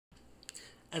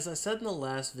As I said in the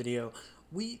last video,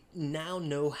 we now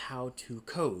know how to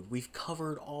code. We've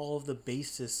covered all of the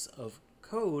basis of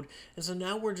code, and so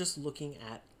now we're just looking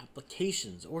at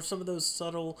applications or some of those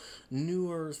subtle,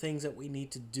 newer things that we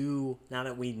need to do now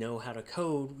that we know how to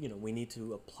code. We need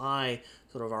to apply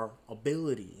sort of our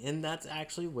ability, and that's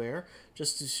actually where,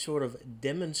 just to sort of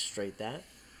demonstrate that,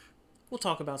 we'll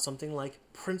talk about something like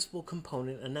principal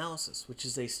component analysis, which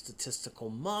is a statistical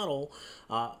model,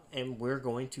 and we're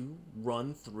going to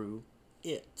run through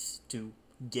it to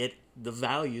get the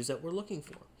values that we're looking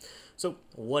for. So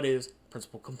what is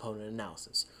principal component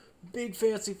analysis? Big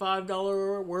fancy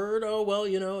 $5 word. Oh, well,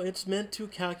 it's meant to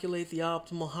calculate the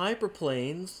optimal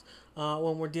hyperplanes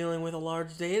when we're dealing with a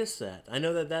large data set. I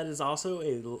know that is also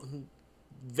a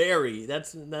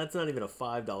that's not even a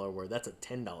 $5 word. That's a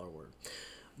 $10 word.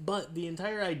 But the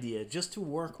entire idea, just to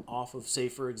work off of, say,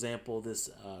 for example,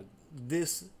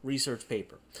 this research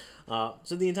paper.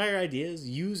 So the entire idea is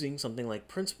using something like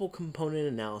principal component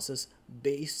analysis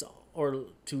or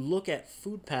to look at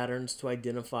food patterns to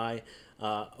identify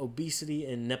obesity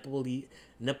in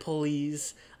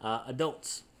Nepalese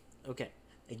adults. Okay,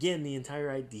 again, the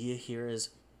entire idea here is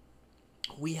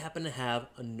we happen to have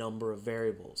a number of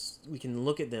variables. We can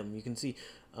look at them. You can see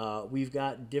we've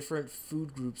got different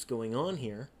food groups going on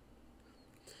here.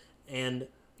 And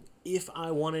if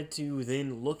I wanted to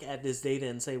then look at this data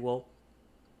and say, well,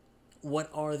 what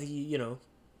are the,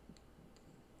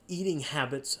 eating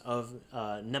habits of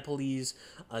Nepalese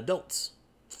adults,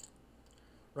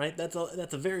 right? That's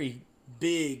a very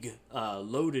big,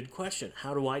 loaded question.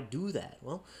 How do I do that?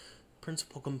 Well,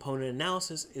 principal component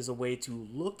analysis is a way to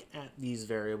look at these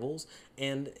variables,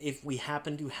 and if we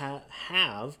happen to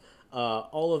have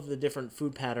all of the different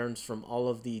food patterns from all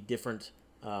of the different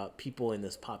people in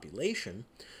this population,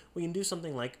 we can do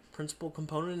something like principal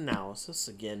component analysis.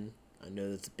 Again, I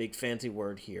know that's a big fancy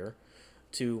word here,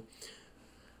 to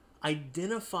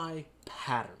identify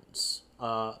patterns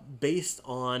based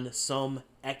on some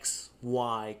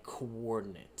XY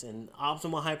coordinate. And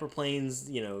optimal hyperplanes,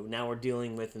 now we're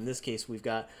dealing with, in this case, we've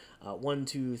got 1,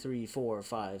 2, 3, 4,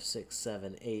 5, 6,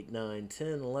 7, 8, 9, 10,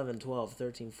 11, 12,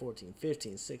 13, 14,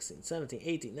 15, 16, 17,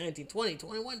 18, 19, 20,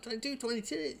 21, 22,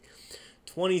 22,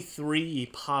 23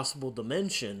 possible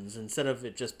dimensions, instead of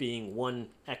it just being 1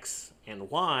 X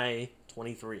and Y,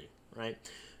 23, right?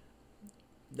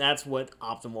 That's what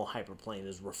optimal hyperplane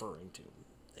is referring to.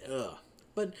 Ugh.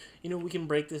 But, we can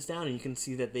break this down, and you can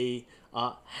see that they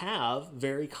have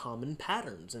very common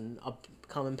patterns, and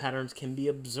common patterns can be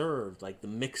observed, like the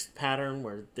mixed pattern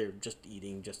where they're just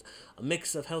eating just a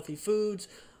mix of healthy foods,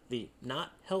 the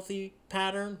not healthy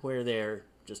pattern where they're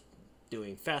just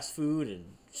doing fast food and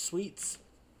sweets,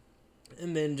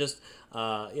 and then just,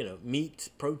 meat,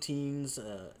 proteins,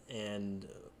 and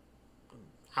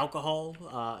alcohol,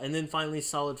 and then finally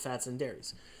solid fats and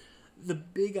dairies. The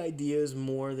big idea is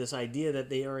more this idea that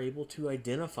they are able to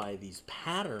identify these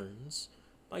patterns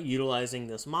by utilizing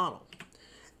this model.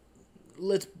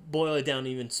 Let's boil it down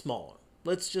even smaller.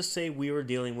 Let's just say we were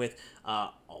dealing with a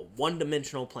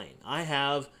one-dimensional plane. I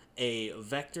have a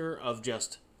vector of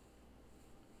just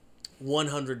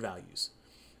 100 values.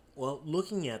 Well,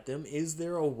 looking at them, is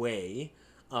there a way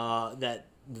that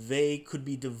they could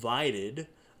be divided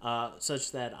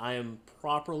such that I am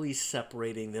properly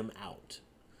separating them out?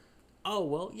 Oh,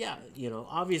 well, yeah,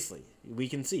 obviously, we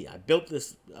can see. I built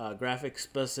this graphic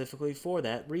specifically for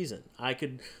that reason. I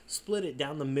could split it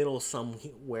down the middle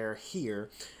somewhere here,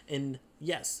 and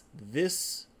yes,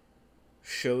 this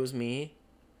shows me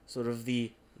sort of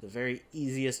the very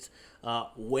easiest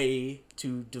way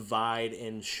to divide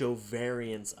and show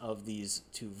variance of these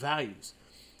two values.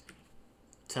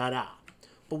 Ta-da!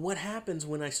 But what happens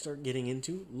when I start getting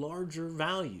into larger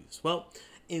values? Well,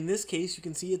 in this case, you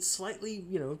can see it's slightly,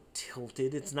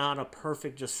 tilted. It's not a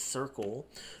perfect just circle,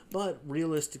 but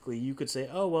realistically, you could say,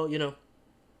 oh, well,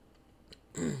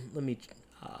 let me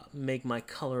make my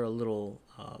color a little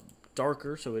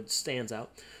darker so it stands out.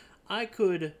 I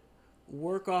could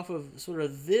work off of sort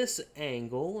of this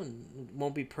angle, and it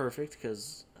won't be perfect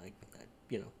because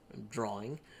I'm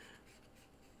drawing.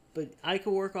 But I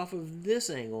could work off of this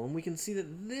angle, and we can see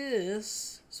that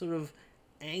this sort of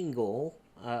angle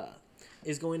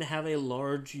is going to have a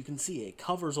large, you can see it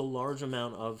covers a large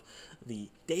amount of the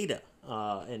data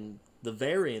and the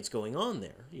variance going on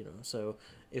there, So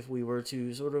if we were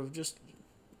to sort of just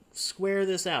square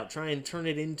this out, try and turn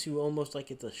it into almost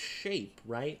like it's a shape,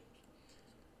 right?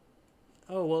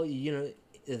 Oh, well,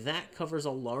 that covers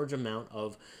a large amount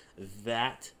of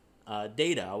that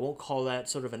data. I won't call that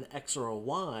sort of an X or a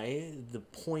Y. The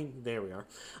point, there we are.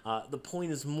 The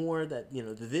point is more that,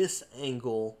 this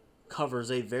angle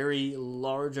covers a very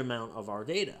large amount of our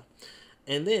data.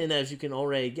 And then, as you can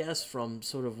already guess from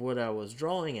sort of what I was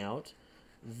drawing out,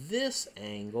 this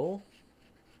angle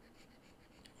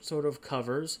sort of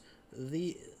covers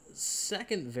the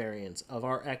second variance of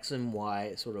our X and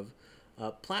Y sort of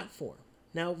platform.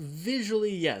 Now,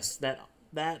 visually, yes,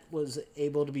 that was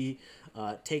able to be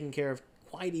taken care of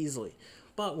quite easily.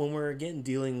 But when we're, again,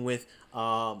 dealing with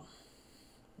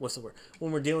what's the word?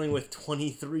 When we're dealing with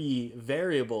 23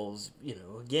 variables,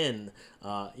 again,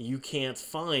 you can't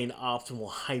find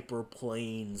optimal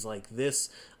hyperplanes like this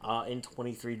in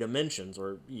 23 dimensions,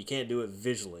 or you can't do it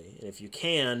visually. And if you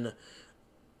can,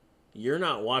 you're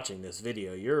not watching this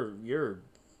video. You're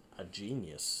a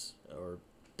genius or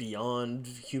beyond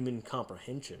human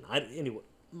comprehension. Anyway,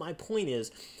 my point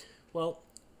is, well,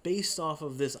 based off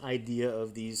of this idea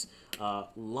of these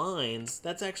lines,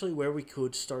 that's actually where we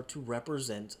could start to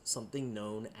represent something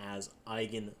known as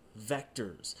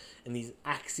eigenvectors. And these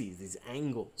axes, these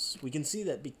angles, we can see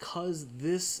that because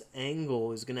this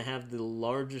angle is going to have the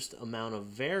largest amount of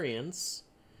variance,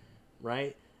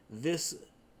 right? This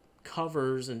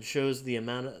covers and shows the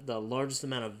largest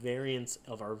amount of variance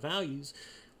of our values.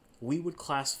 We would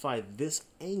classify this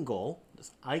angle,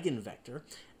 this eigenvector,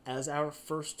 as our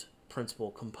first principal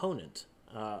component.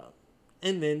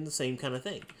 And then the same kind of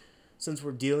thing. Since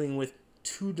we're dealing with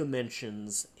 2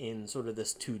 dimensions in sort of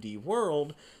this 2D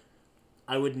world,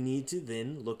 I would need to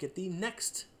then look at the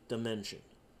next dimension.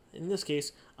 In this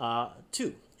case,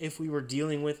 2. If we were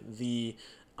dealing with the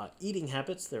eating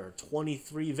habits, there are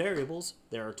 23 variables,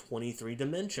 there are 23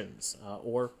 dimensions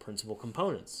or principal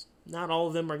components. Not all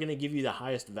of them are going to give you the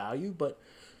highest value, but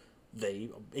they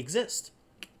exist.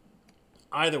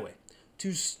 Either way,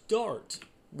 to start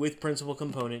with principal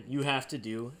component, you have to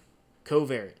do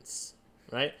covariance,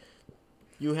 right?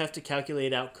 You have to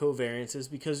calculate out covariances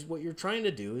because what you're trying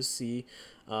to do is see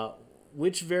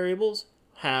which variables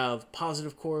have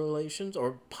positive correlations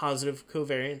or positive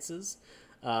covariances,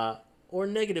 or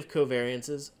negative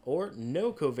covariances, or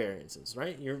no covariances,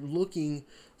 right? You're looking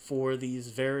for these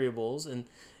variables, and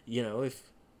if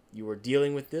you were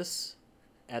dealing with this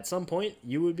at some point,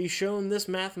 you would be shown this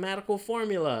mathematical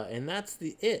formula, and that's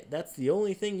the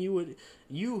only thing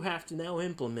you have to now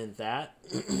implement that.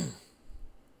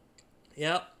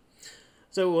 Yep.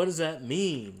 So what does that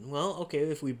mean? Well, okay,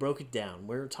 if we broke it down,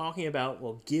 we're talking about,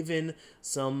 well, given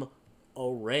some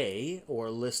array or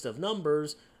list of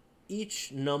numbers,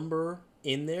 each number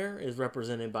in there is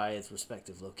represented by its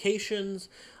respective locations.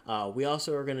 We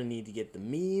also are going to need to get the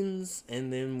means,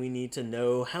 and then we need to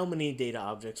know how many data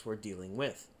objects we're dealing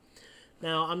with.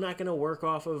 Now, I'm not going to work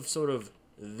off of sort of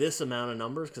this amount of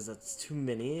numbers because that's too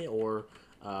many, or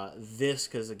this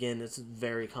because, again, it's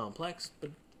very complex,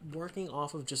 but working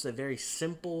off of just a very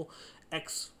simple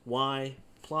X, Y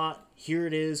plot. Here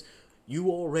it is. You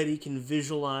already can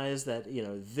visualize that,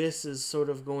 this is sort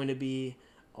of going to be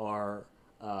our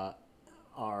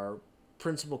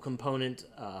principal component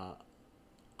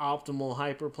optimal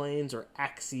hyperplanes or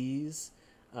axes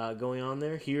going on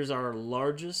there. Here's our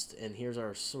largest, and here's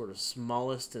our sort of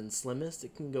smallest and slimmest.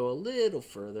 It can go a little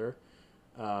further,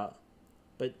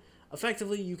 but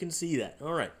effectively you can see that.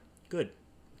 All right, good.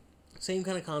 Same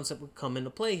kind of concept would come into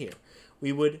play here.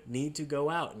 We would need to go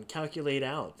out and calculate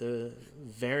out the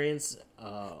variance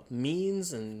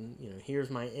means, and here's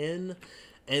my n.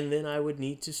 And then I would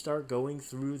need to start going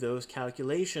through those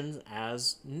calculations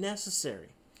as necessary.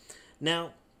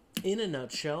 Now, in a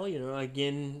nutshell,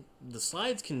 again, the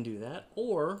slides can do that,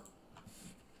 or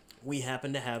we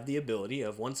happen to have the ability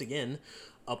of, once again,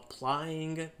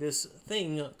 applying this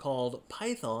thing called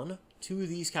Python to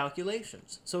these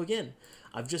calculations. So again,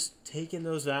 I've just taken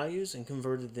those values and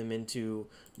converted them into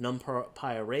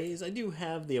NumPy arrays. I do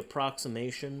have the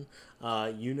approximation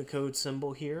Unicode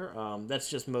symbol here. That's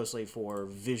just mostly for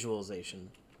visualization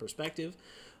perspective.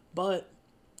 But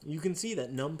you can see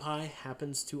that NumPy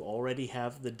happens to already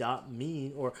have the dot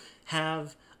mean, or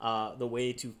have the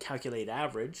way to calculate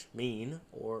average, mean,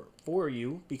 or for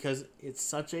you, because it's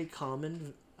such a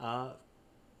common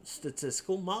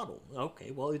statistical model. Okay,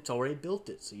 well, it's already built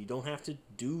it, so you don't have to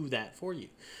do that for you.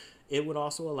 It would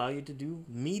also allow you to do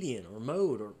median or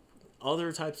mode or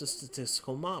other types of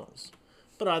statistical models.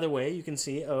 But either way, you can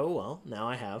see, oh, well, now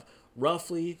I have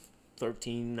roughly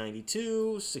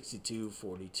 1392,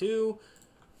 6242.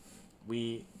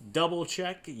 We double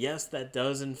check. Yes, that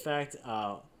does in fact,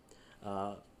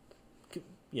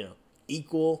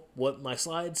 equal what my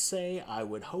slides say. I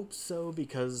would hope so,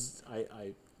 because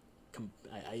I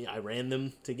ran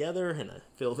them together and I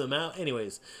filled them out.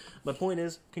 Anyways, my point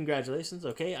is, congratulations.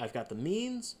 Okay, I've got the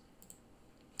means.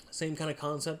 Same kind of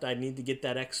concept. I need to get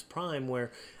that x prime,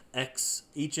 where x,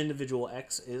 each individual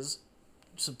x is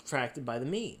subtracted by the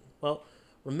mean. Well,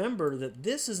 remember that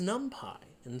this is NumPy.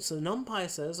 And so NumPy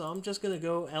says, I'm just going to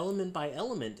go element by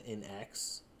element in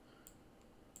x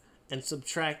and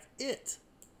subtract it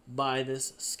by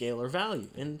this scalar value.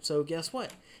 And so guess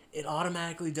what? It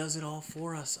automatically does it all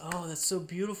for us. Oh, that's so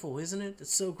beautiful, isn't it?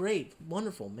 It's so great,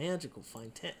 wonderful, magical,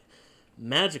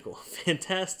 magical,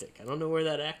 fantastic. I don't know where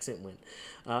that accent went.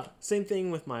 Same thing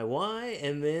with my y,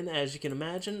 and then as you can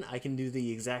imagine, I can do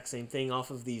the exact same thing off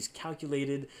of these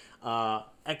calculated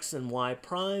x and y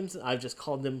primes. I've just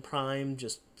called them prime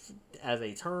just as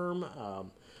a term.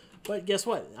 But guess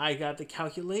what? I got the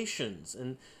calculations,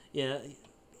 and yeah,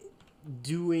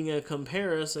 doing a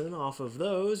comparison off of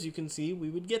those, you can see we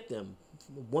would get them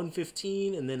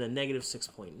 115 and then a negative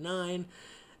 6.9.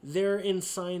 They're in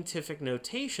scientific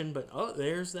notation, but oh,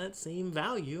 there's that same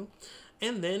value.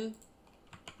 And then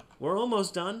we're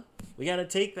almost done. We got to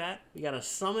take that, we got to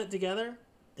sum it together,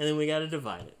 and then we got to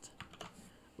divide it.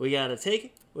 We got to take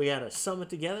it, we got to sum it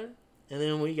together, and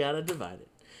then we got to divide it.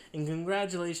 And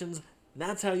congratulations,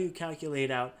 that's how you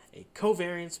calculate out a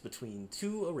covariance between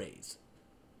two arrays.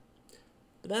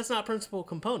 But that's not principal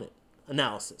component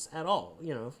analysis at all.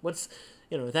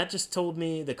 That just told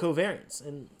me the covariance.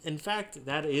 And in fact,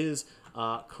 that is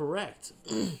correct.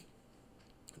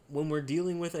 When we're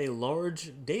dealing with a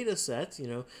large data set,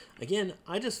 again,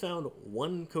 I just found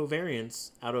one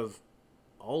covariance out of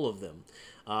all of them.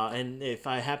 And if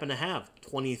I happen to have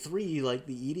 23, like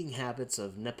the eating habits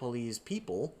of Nepalese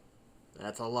people,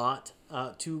 that's a lot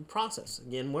to process.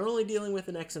 Again, we're only dealing with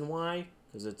an X and Y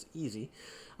because it's easy.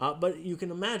 But you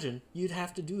can imagine you'd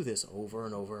have to do this over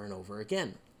and over and over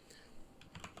again.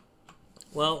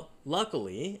 Well,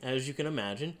 luckily, as you can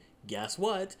imagine, guess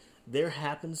what? There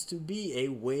happens to be a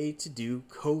way to do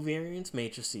covariance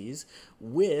matrices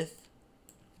with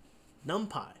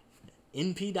NumPy,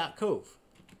 np.cov.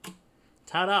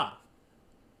 Ta-da!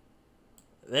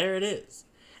 There it is.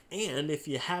 And if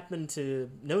you happen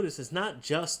to notice, it's not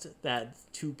just that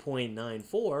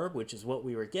 2.94, which is what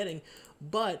we were getting,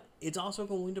 but it's also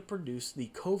going to produce the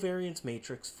covariance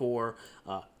matrix for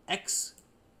x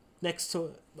next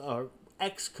to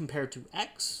x compared to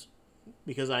x,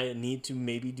 because I need to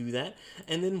maybe do that,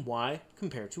 and then y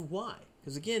compared to y.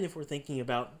 Because again, if we're thinking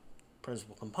about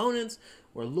principal components,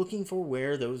 we're looking for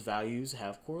where those values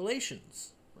have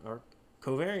correlations or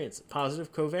covariance,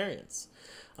 positive covariance.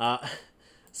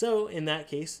 So in that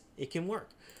case, it can work.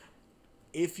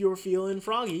 If you're feeling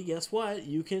froggy, guess what?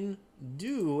 You can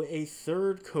do a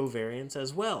third covariance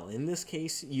as well. In this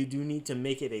case, you do need to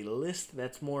make it a list.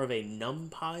 That's more of a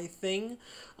NumPy thing,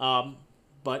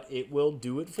 but it will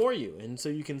do it for you. And so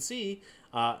you can see,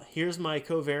 here's my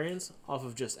covariance off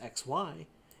of just XY.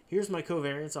 Here's my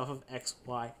covariance off of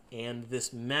XY and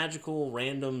this magical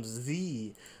random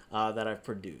Z that I've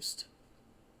produced.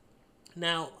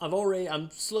 Now,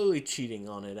 I'm slowly cheating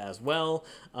on it as well,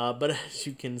 but as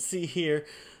you can see here,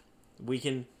 we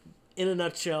can, in a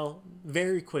nutshell,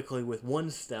 very quickly with one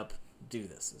step, do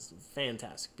this. This is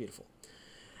fantastic, beautiful.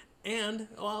 And,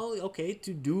 well, okay,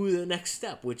 to do the next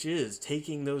step, which is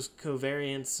taking those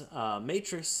covariance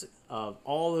matrix of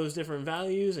all those different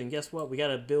values, and guess what? We got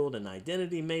to build an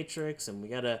identity matrix, and we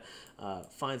got to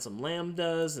find some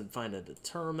lambdas and find a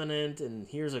determinant, and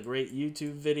here's a great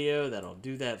YouTube video that'll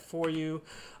do that for you.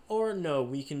 Or no,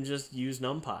 we can just use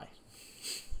NumPy.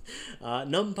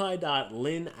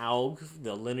 NumPy.linalg,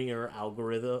 the linear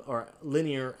algorithm or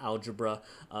linear algebra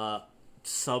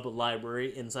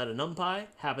sub-library inside of NumPy,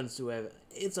 happens to have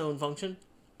its own function,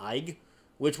 eig,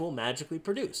 which will magically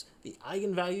produce the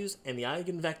eigenvalues and the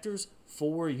eigenvectors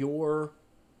for your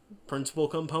principal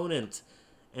component.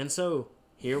 And so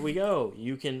here we go.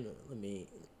 You can, let me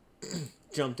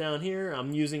jump down here.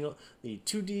 I'm using the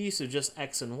 2D, so just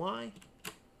X and Y.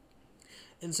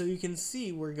 And so you can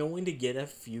see we're going to get a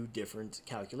few different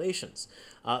calculations.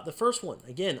 The first one,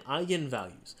 again,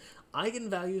 eigenvalues.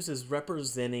 Eigenvalues is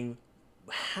representing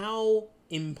how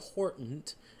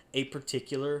important a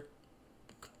particular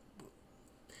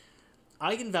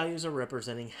eigenvalues are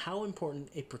representing how important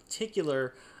a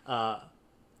particular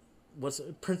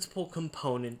principal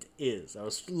component is. I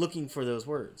was looking for those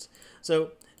words.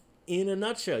 So in a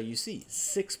nutshell, you see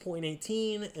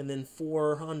 6.18 and then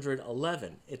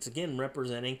 411. It's again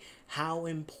representing how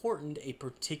important a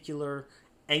particular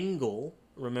angle,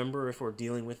 remember if we're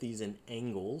dealing with these in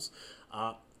angles,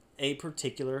 a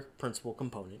particular principal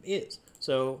component is.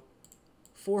 So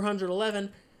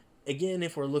 411, again,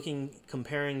 if we're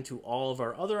comparing to all of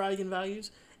our other eigenvalues,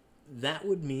 that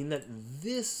would mean that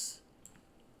this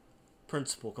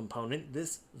principal component,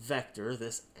 this vector,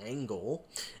 this angle,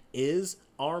 is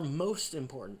our most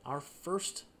important, our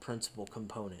first principal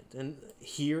component. And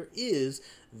here is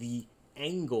the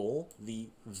angle, the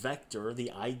vector, the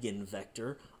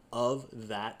eigenvector of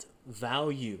that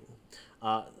value.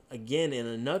 Again, in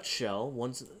a nutshell,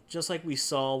 just like we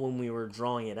saw when we were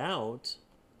drawing it out,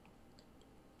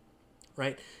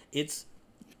 right? It's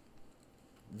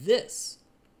this.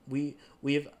 We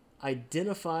have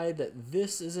identified that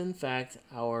this is in fact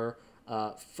our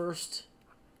first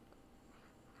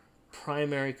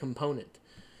primary component.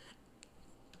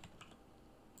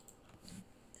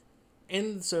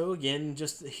 And so again,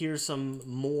 just here's some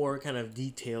more kind of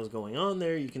details going on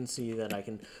there. You can see that I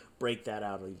can break that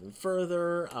out even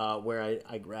further, where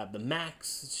I grab the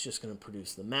max, it's just going to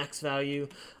produce the max value,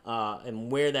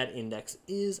 and where that index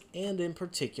is, and in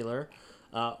particular,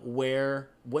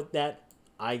 what that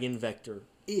eigenvector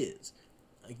is.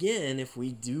 Again, if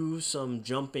we do some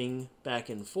jumping back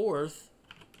and forth,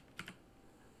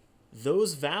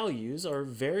 those values are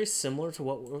very similar to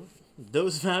what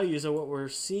we're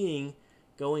seeing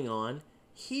going on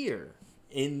here.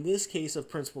 In this case of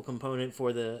principal component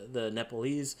for the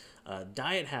Nepalese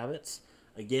diet habits,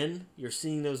 again, you're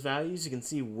seeing those values. You can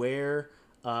see where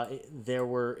there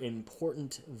were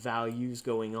important values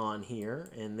going on here,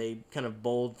 and they kind of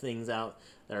bold things out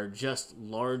that are just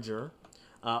larger.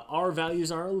 Our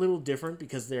values are a little different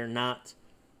because they're not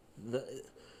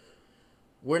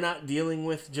we're not dealing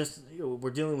with just,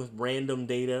 we're dealing with random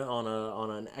data on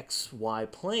an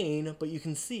XY plane, but you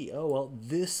can see, oh, well,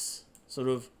 this sort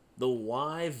of, the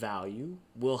Y value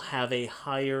will have a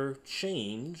higher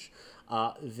change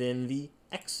than the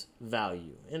X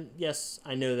value. And yes,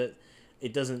 I know that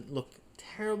it doesn't look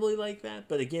terribly like that,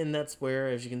 but again, that's where,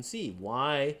 as you can see,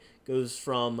 Y goes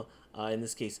from, in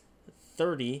this case,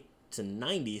 30 to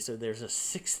 90, so there's a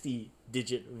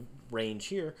 60-digit range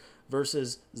here,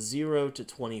 versus 0 to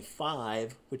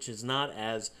 25, which is not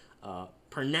as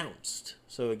pronounced.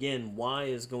 So again, Y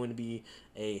is going to be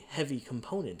a heavy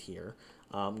component here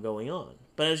going on.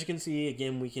 But as you can see,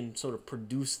 again, we can sort of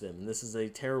produce them. This is a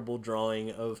terrible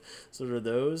drawing of sort of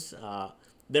those.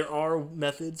 There are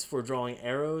methods for drawing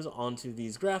arrows onto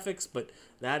these graphics, but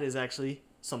that is actually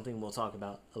something we'll talk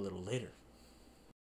about a little later.